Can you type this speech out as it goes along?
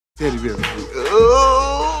Teddy bear.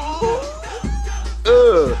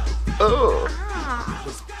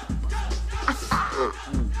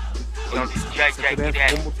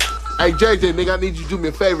 Hey, JJ, nigga, I need you to do me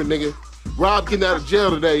a favor, nigga. Rob getting out of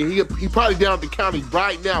jail today. He probably down at the county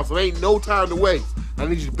right now, so there ain't no time to waste. I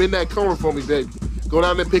need you to bend that corner for me, baby. Go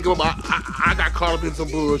down there and pick him up. I got caught up in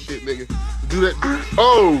some bullshit, nigga. Do that.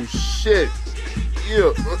 Oh, shit.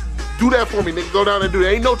 Yeah. Do that for me, nigga. Go down there and do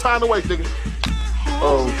that. Ain't no time to waste, nigga.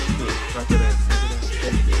 Oh, shit.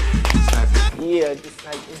 Yeah, just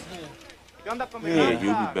like this. Yeah,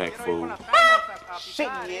 you'll be back, fool. Shit,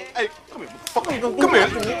 yeah. Hey, come here. Come here.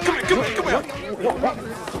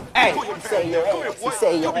 Hey, you say your ass. You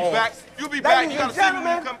say your ass. You'll be back. Ladies You and gotta see me when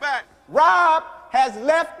gentlemen, you come back. Rob has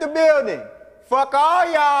left the building. Fuck all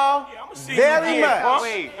y'all very much.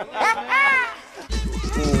 Wait.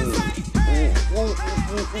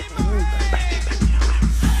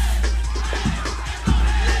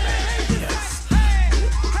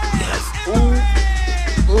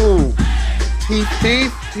 Ooh.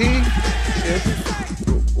 Teeth.